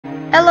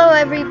Hello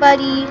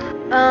everybody,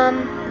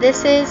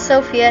 this is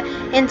Sophia,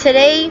 and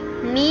today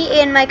me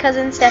and my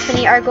cousin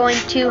Stephanie are going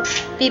to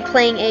be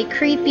playing a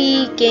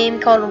creepy game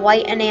called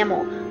White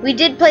Enamel. We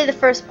did play the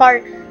first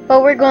part,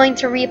 but we're going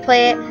to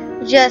replay it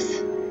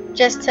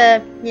just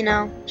to, you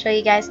know, show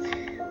you guys.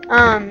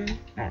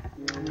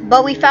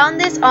 But we found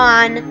this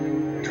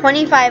on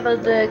 25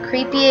 of the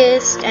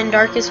creepiest and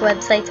darkest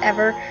websites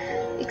ever,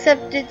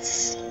 except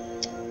it's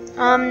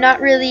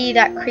not really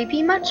that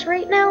creepy much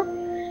right now.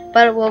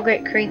 But it will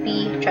get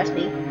creepy, trust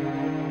me.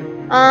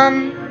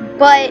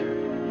 But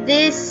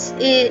this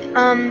is,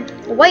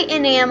 White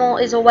Enamel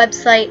is a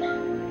website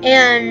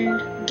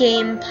and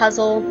game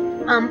puzzle,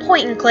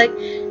 point and click,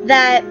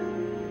 that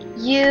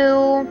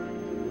you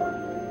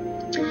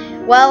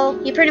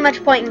pretty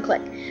much point and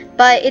click.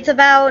 But it's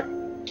about,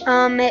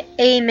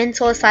 a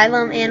mental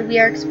asylum, and we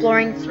are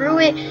exploring through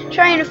it,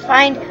 trying to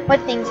find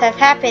what things have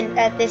happened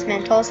at this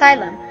mental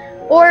asylum.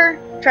 Or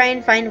try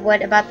and find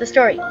what about the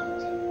story.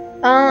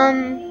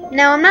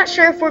 Now I'm not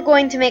sure if we're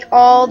going to make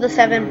all the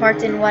 7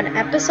 parts in one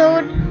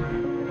episode,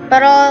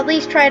 but I'll at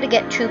least try to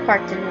get 2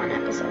 parts in one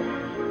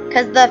episode,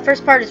 because the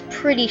first part is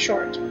pretty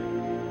short.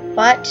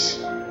 But,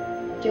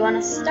 do you want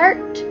to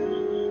start?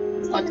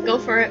 Let's go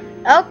for it.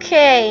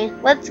 Okay,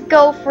 let's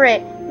go for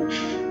it.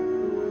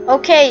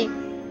 Okay,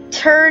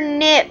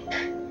 turnip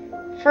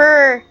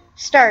for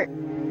start. I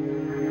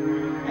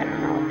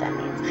don't know what that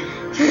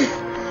means.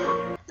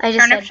 I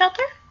just Turnip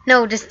shelter?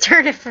 No, just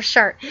turnip for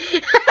start.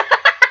 Turnip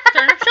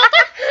shelter?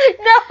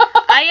 No.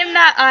 I am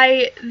not.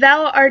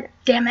 Thou art.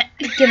 Damn it.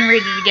 I can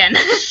read it again.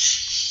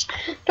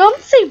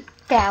 Don't say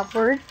bad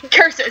word.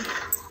 Curses.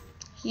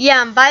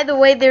 Yeah, and by the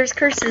way, there's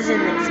curses in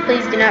this.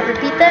 Please do not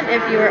repeat them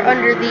if you are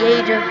under the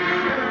age of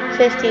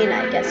 15,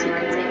 I guess you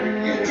could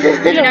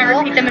say. Do not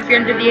repeat them if you're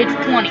under the age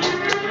of 20.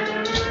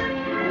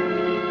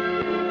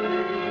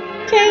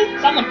 Okay.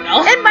 Someone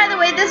knows. And by the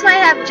way, this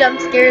might have jump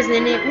scares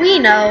in it. We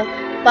know,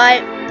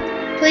 but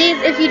please,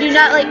 if you do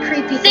not like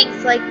creepy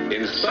things, like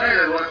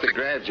inspired what the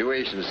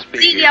graduation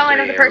speaker See the outline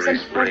of the person.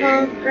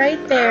 Right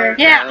there.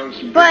 Yeah.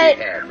 But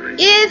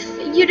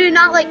if you do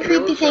not like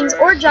creepy things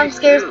or jump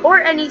scares or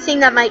anything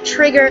that might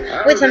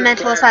trigger with a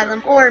mental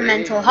asylum or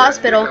mental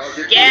hospital,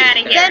 Get out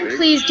of here. then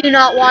please do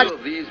not watch.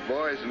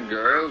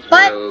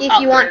 But if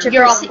you want to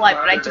You're off proceed, light,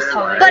 but I just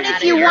told you. but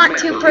if you want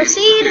to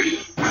proceed,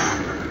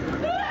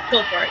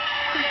 Go for it.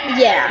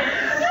 yeah.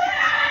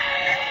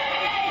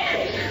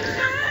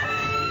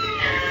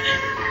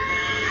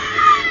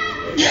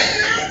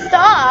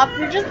 Stop!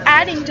 You're just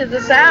adding to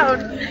the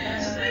sound.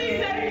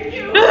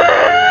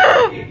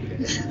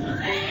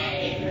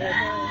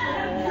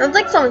 Sounds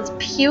like someone's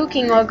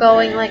puking while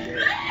going like,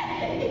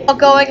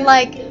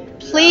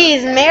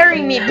 please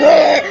marry me,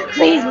 bleh.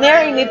 Please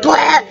marry me,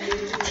 bleh.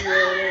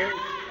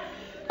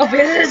 Oh,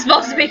 this is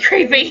supposed to be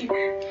creepy.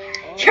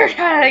 You're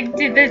trying to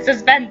do the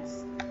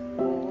suspense.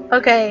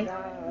 Okay.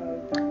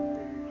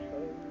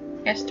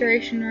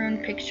 Restoration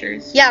ruined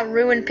pictures. Yeah,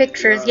 ruined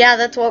pictures. Yeah,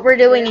 that's what we're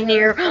doing in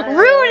here.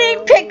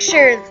 Ruining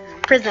Pictures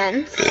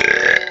presents.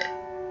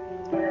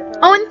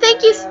 Oh, and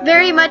thank you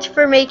very much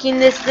for making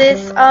this.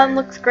 This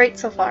looks great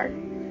so far.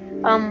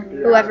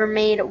 Whoever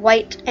made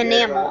White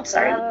Enamel.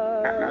 Sorry, I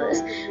don't know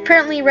this.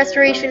 Apparently,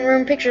 Restoration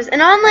Room Pictures,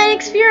 an online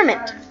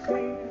experiment.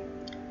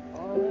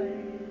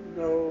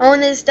 Oh,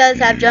 and this does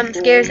have jump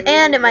scares,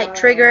 and it might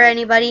trigger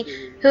anybody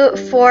who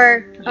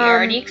for. You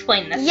already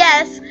explained this.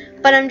 Yes.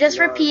 But I'm just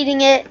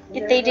repeating it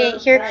if they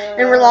didn't hear,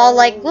 and we're all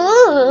like,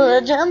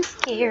 "Ooh, jump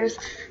scares."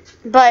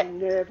 But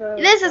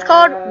this is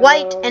called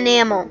White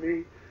Enamel.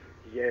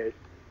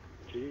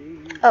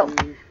 Oh,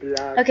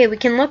 okay, we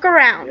can look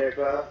around.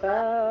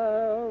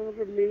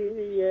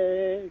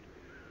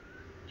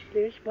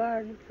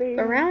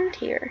 Around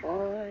here.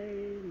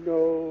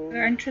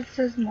 Our entrance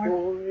is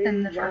more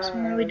than the first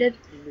one that we did.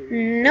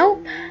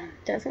 Nope,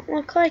 doesn't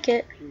look like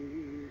it.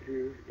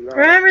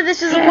 Remember,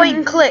 this is a point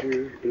and click,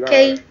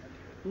 okay?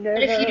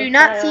 But if you do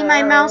not see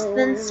my mouse,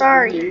 then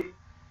sorry.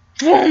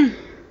 Boom!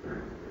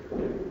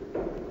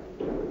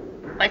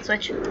 Light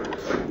switch.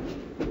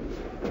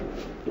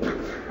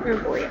 Oh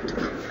boy, I have to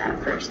do that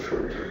first.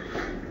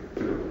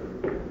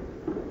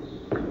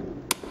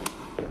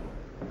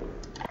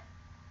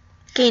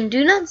 Okay, and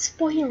do not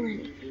spoil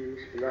anything.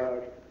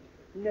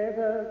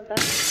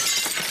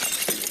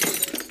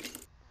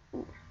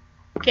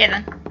 Okay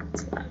then.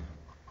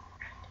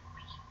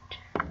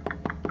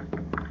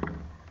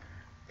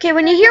 Okay,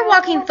 when you hear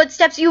walking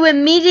footsteps, you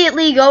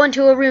immediately go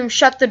into a room,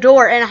 shut the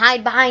door, and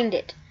hide behind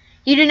it.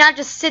 You do not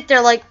just sit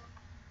there like,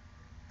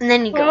 and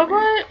then you go.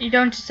 What? You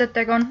don't just sit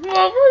there going,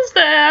 what was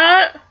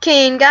that?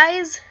 Okay, and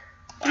guys,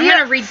 I'm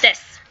gonna read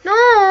this.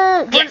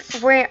 no,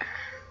 Yes. where?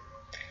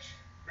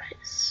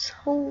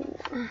 So.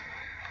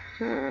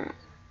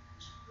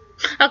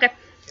 Okay.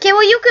 Okay,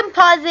 well you can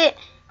pause it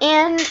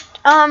and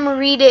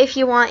read it if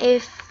you want,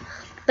 if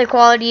the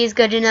quality is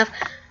good enough.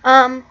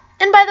 And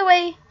by the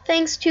way,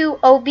 thanks to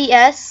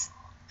OBS,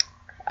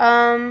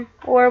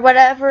 or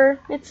whatever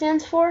it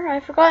stands for, I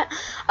forgot.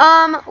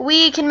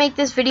 We can make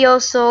this video,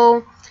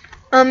 so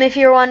If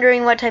you're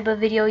wondering what type of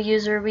video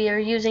user we are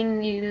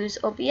using, use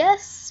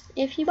OBS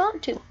if you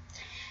want to.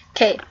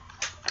 Okay,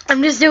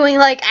 I'm just doing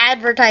like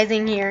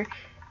advertising here.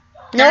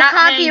 No You're not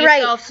paying copyright.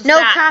 yourself, so No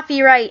stop.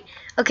 copyright.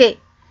 Okay,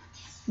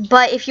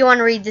 but if you want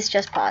to read this,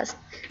 just pause.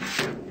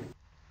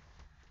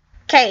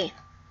 Okay.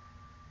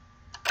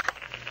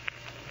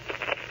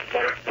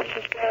 This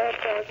is Sarah,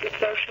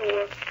 social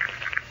work,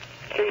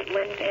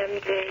 Streetland,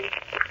 MD,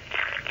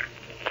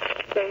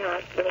 State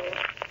Hospital,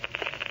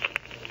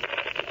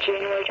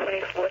 January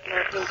 24th,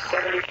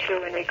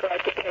 1972, in regard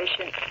to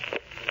patient.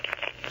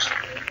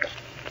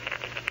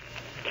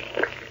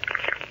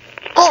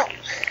 Oh.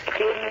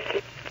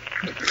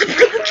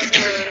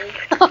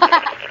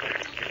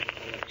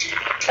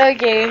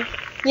 Okay.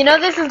 You know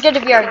this is going to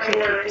be our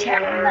YouTube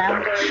channel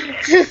now.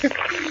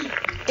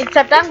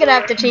 Except I'm going to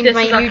have to change This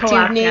my is our YouTube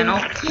collab name. channel.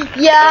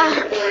 Yeah,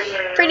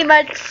 pretty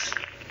much.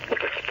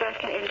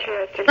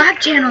 Collab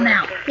channel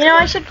now. You know,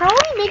 I should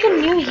probably make a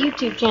new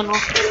YouTube channel.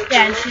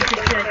 Yeah, this is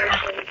good.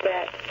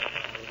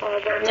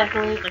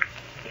 Definitely.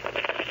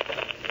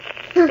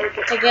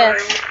 I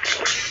guess.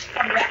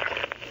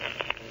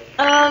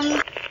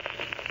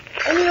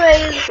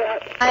 Anyways,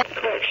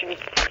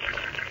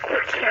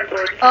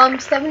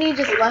 Stephanie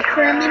just left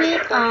for a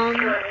minute,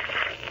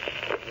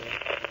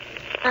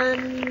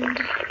 and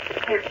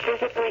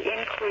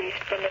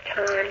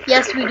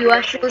yes, we do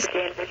actually listen.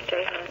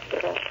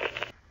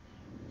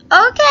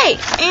 Okay,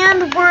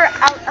 and we're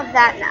out of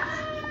that now.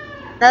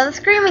 Now the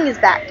screaming is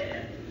back.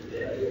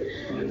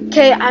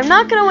 Okay, I'm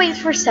not gonna wait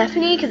for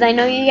Stephanie because I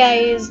know you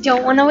guys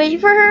don't want to wait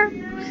for her.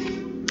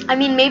 I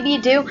mean, maybe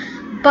you do,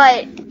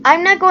 but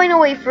I'm not going to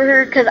wait for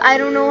her because I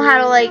don't know how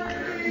to like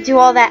do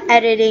all that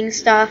editing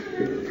stuff.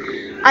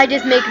 I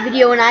just make a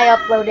video and I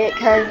upload it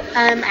because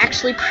I'm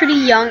actually pretty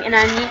young and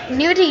I'm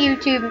new to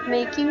YouTube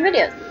making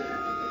videos.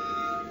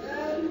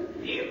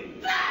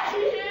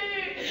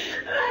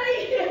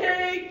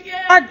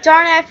 Oh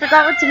darn it, I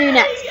forgot what to do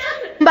next.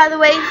 By the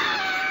way,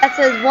 that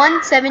says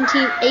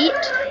 1:17:8.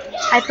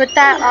 I put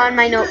that on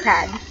my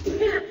notepad.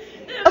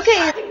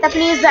 Okay,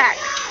 Stephanie is back.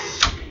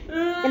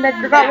 And I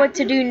forgot what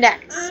to do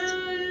next.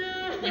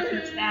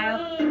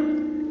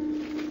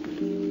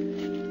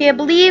 Okay, I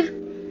believe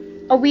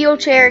a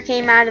wheelchair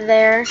came out of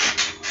there.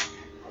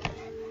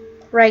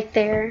 Right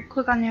there.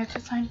 Click on the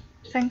exit sign,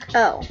 I think.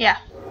 Oh. Yeah.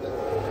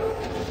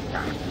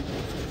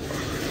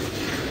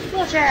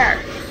 Wheelchair.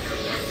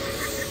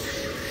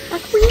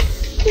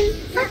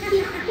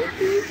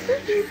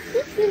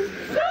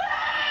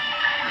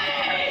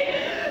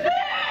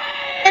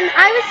 And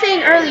I was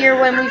saying earlier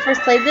when we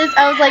first played this,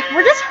 I was like,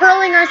 we're just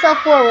hurling ourselves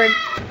forward.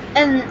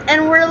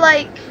 And we're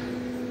like,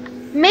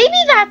 maybe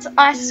that's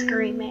us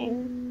screaming.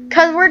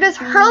 Because we're just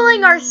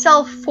hurling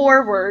ourselves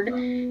forward.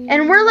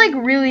 And we're like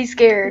really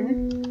scared.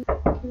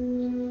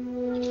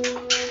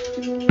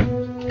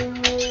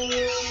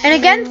 And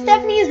again,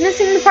 Stephanie is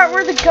missing the part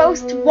where the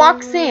ghost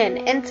walks in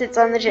and sits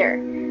on the chair.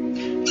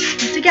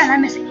 Once again,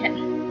 I'm missing it.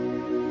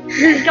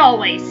 Like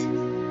always.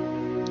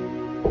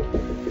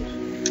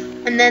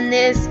 And then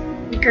this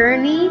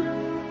gurney.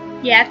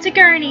 Yeah, it's a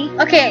gurney.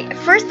 Okay,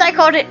 first I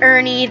called it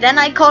Ernie, then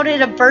I called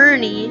it a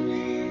Bernie.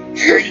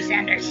 Bernie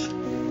Sanders.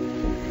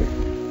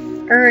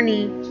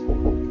 Ernie.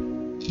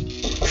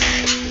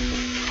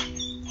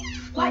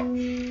 What?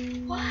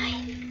 Why?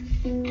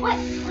 What?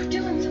 We're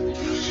doing something.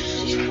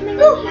 She's coming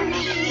in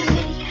here.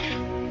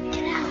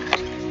 Get out.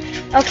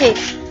 Okay,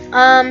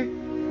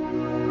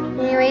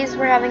 anyways,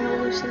 we're having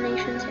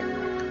hallucinations here.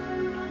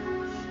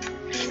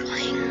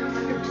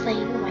 We're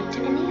playing White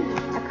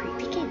Enamel, a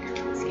creepy game.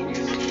 Let's get out.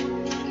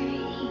 Okay,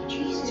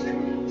 Jesus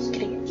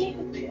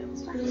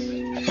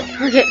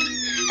Christ. Okay,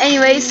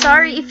 anyway,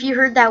 sorry if you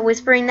heard that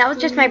whispering. That was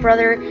just my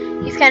brother.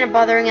 He's kind of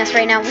bothering us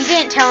right now. We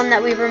didn't tell him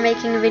that we were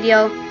making a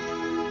video.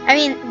 I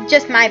mean,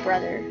 just my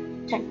brother,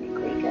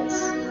 technically, because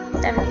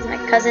Stephanie's my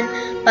cousin.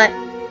 But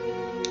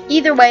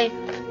either way,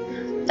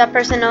 that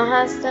person now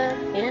has to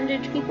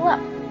bandage people up.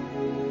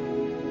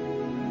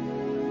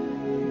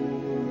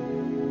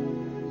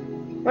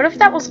 What if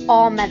that was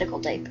all medical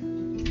tape?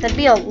 That'd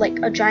be like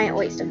a giant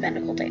waste of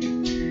medical tape.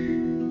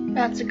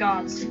 That's a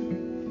gods.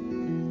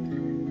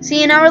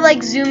 See, now we're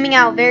like zooming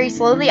out very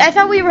slowly. I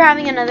thought we were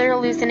having another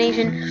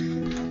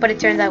hallucination, but it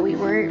turns out we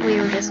weren't. We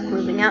were just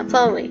moving out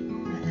slowly.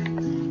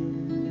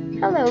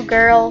 Hello,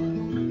 girl.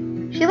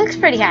 She looks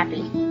pretty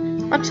happy.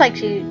 Looks like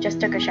she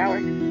just took a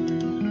shower.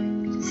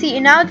 See,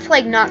 now it's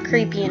like not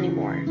creepy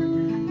anymore.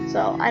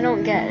 So I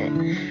don't get it.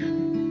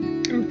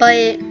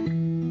 But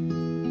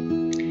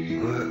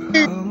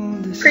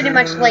pretty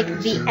much like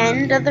the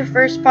end of the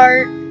first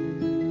part.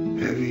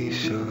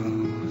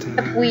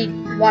 We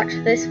watch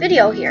this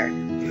video here.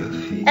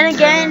 And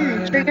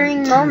again,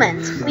 triggering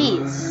moments,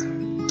 please.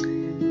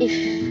 If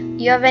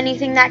you have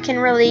anything that can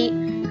relate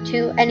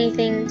to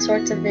anything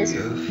sorts of this,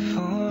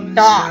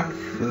 stop.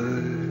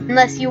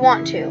 Unless you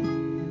want to.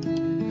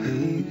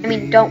 I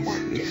mean, don't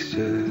want to.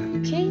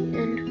 Okay,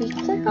 and we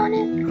click on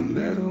it.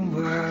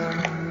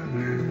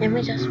 And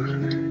we just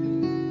wait.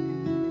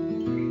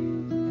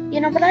 You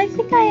know, but I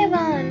think I have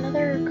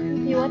another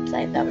creepy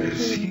website that we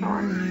can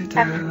on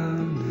after.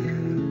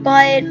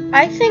 But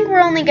I think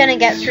we're only going to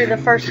get through the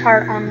first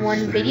part on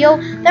one video.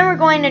 Then we're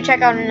going to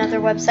check out another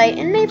website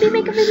and maybe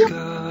make a video.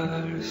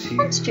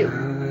 Wants to.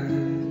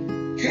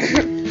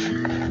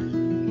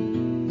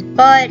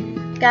 But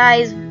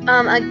guys,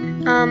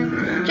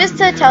 just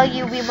to tell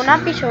you, we will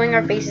not be showing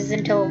our faces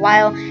until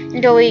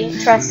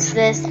we trust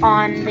this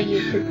on the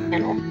YouTube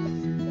channel.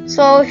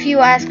 So if you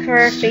ask for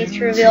a face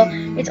reveal,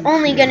 it's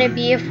only going to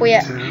be if we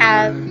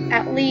have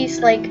at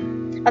least like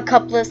a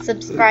couple of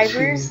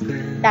subscribers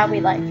that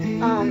we like.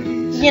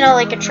 You know,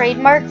 like a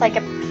trademark, like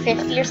a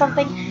 50 or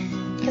something.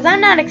 Because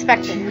I'm not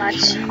expecting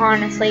much,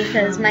 honestly,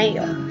 because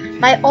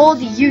my old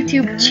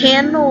YouTube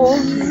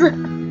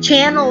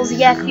channels,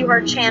 yes, you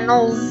are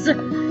channels,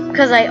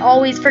 because I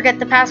always forget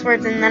the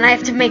passwords and then I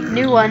have to make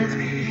new ones.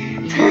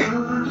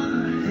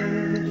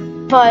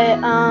 But,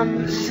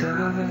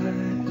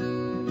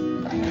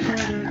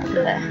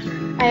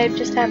 I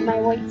just have my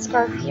white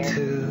scarf here.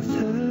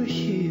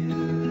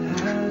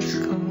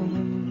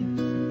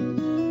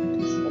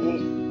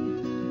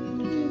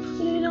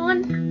 Put it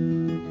on.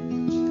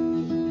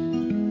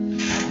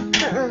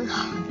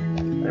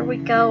 There we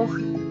go.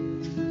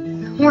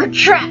 We're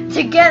trapped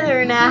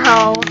together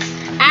now.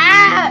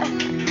 Ah!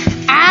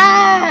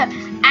 Ah!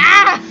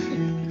 Ah!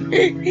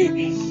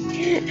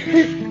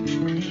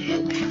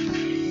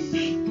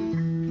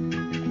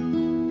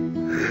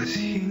 As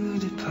you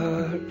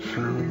depart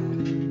from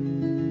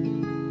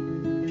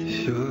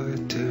your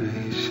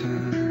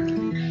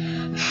duration,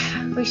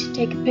 we should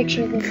take a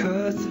picture of this.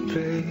 cut the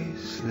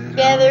bracelet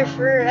Together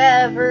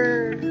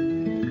forever.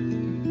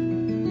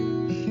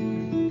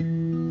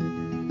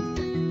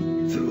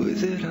 the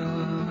withered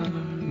arm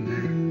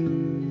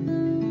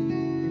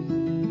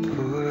and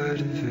port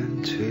of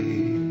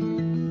entry,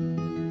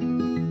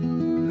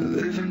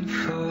 living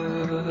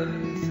for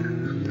the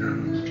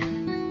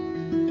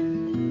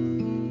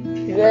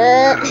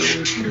now.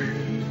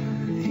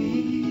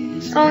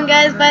 Oh, and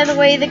guys, by the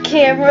way, the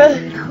camera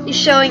is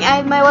showing. I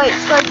have my white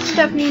scarf.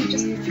 Stephanie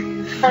just,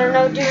 I don't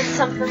know, doing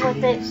something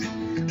with it.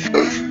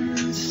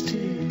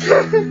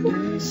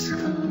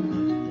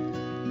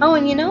 Oh,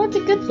 and you know, it's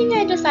a good thing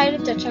I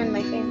decided to turn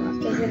my fan off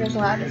because it is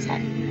loud as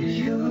heck.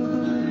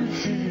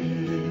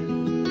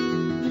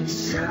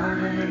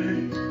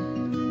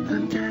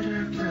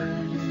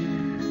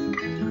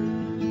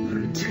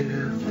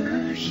 Until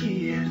the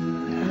heel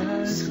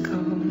has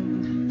gone.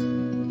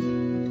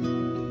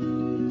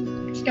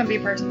 It's gonna be a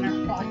person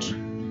now. Watch.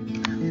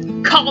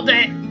 Called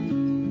it.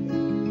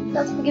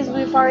 That's because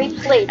we've already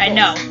played I this.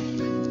 know.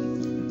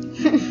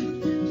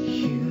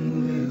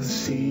 You will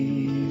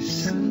see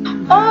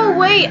some. Oh,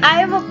 wait, I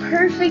have a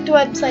perfect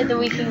website that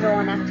we can go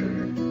on after.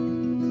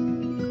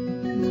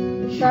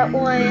 That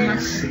one.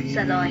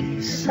 Unsettling.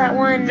 That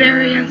one.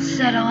 Very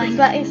unsettling. Is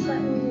that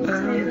one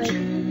that's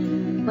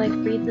like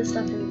read the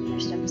stuff and your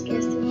jump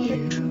scares to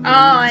it? Oh,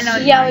 I know.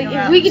 What Yeah, you're talking if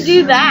about. we could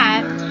do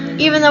that,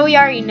 even though we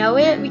already know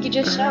it, we could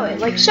just show it.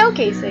 Like,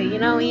 showcase it, you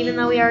know, even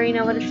though we already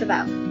know what it's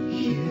about.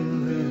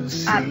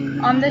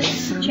 On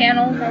this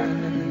channel,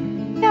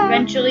 Yeah.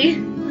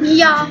 eventually,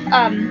 Yeah.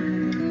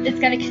 it's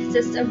gonna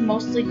consist of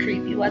mostly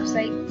creepy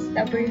websites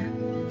that we're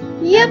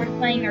Yep.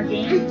 playing our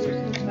games or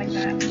something like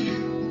that.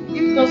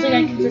 It's mostly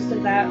gonna consist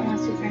of that,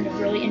 unless we find a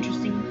really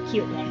interesting,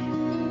 cute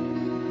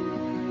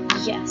one.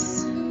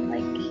 Yes.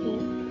 Like,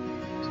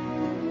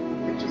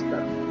 which is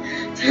both.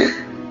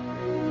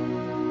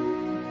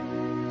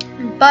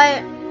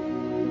 But,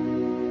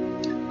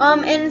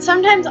 and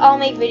sometimes I'll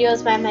make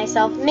videos by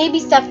myself. Maybe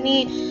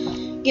Stephanie,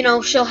 you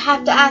know, she'll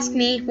have to ask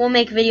me. We'll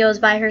make videos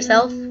by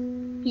herself,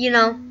 you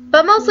know.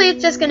 But mostly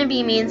it's just gonna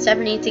be me and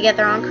Stephanie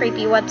together on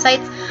creepy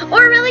websites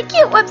or really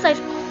cute websites.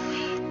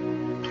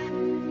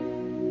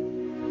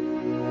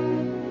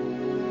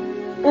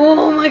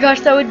 Oh my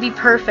gosh, that would be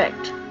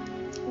perfect.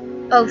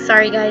 Oh,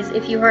 sorry guys,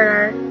 if you heard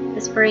our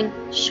whispering,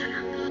 shut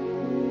up.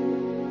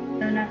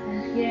 No,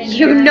 nothing.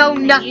 You know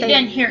nothing. You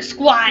didn't hear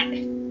squat.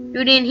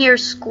 You didn't hear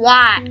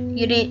squat.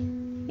 You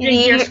didn't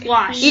hear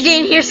squash. You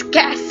didn't hear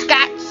scat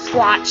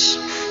squatch.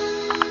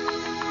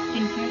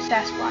 Didn't hear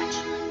Sasquatch.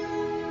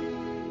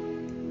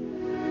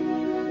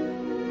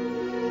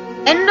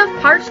 End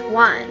of part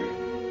 1.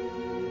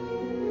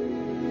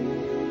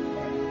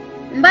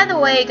 And by the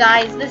way,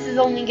 guys, this is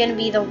only going to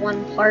be the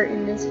one part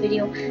in this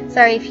video.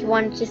 Sorry if you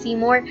wanted to see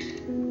more.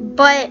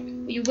 But,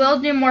 We will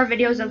do more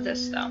videos of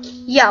this, though.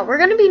 yeah, we're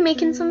going to be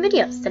making some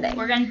videos today.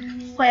 We're going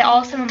to play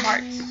all 7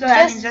 parts. So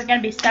that means there's going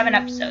to be 7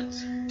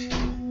 episodes.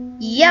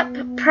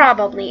 Yep,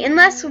 probably.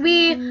 Unless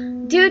we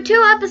do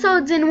 2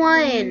 episodes in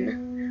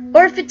one.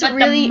 Or if it's But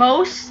really... the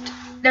most,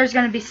 there's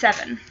going to be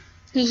 7.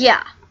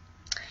 Yeah.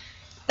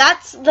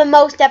 That's the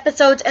most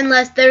episodes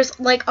unless there's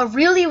like a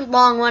really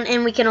long one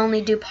and we can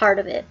only do part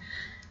of it.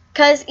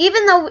 Because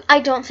even though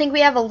I don't think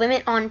we have a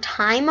limit on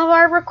time of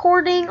our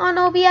recording on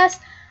OBS,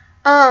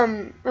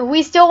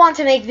 we still want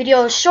to make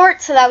videos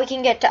short so that we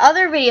can get to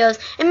other videos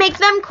and make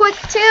them quick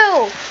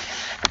too.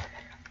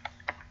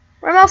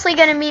 We're mostly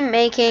going to be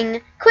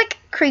making quick,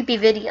 creepy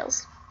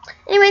videos.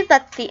 Anyways,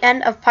 that's the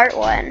end of part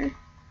 1.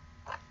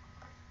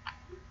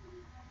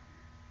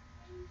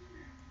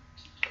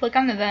 Click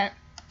on the vent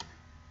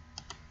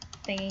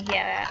thingy.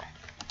 Yeah, that.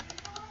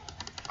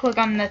 Click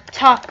on the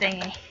top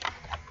thingy.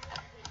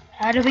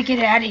 How do we get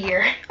out of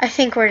here? I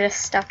think we're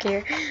just stuck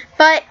here.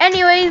 But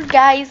anyways,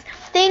 guys,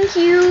 thank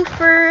you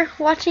for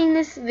watching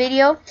this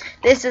video.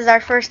 This is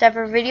our first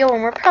ever video,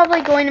 and we're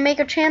probably going to make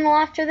a channel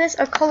after this,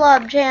 a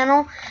collab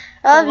channel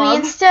of me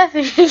and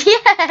Stephanie.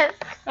 Yes.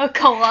 A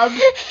collab.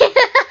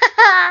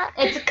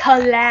 It's a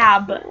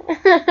collab.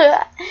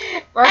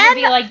 We're gonna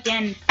be like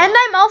Dan. And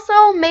I'm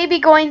also maybe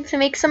going to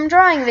make some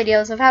drawing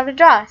videos of how to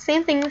draw.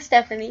 Same thing with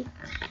Stephanie.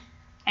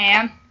 I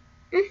am.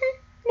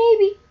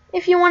 Maybe.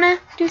 If you want to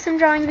do some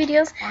drawing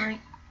videos. Alright.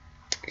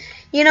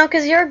 You know,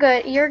 because you're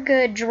a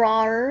good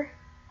drawer.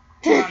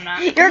 No, I'm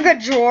not. You're a good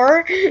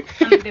drawer.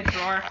 I'm a good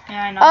drawer.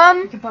 Yeah, I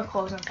know. You can put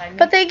clothes inside me.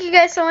 But thank you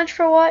guys so much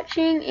for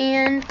watching,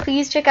 and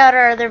please check out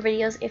our other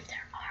videos if there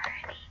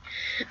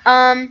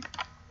are any.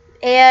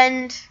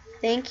 And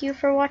thank you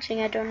for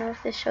watching. I don't know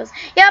if this shows.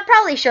 Yeah, it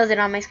probably shows it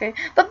on my screen.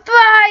 But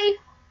bye.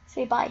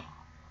 Say bye.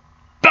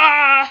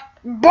 Bye.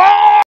 Bye.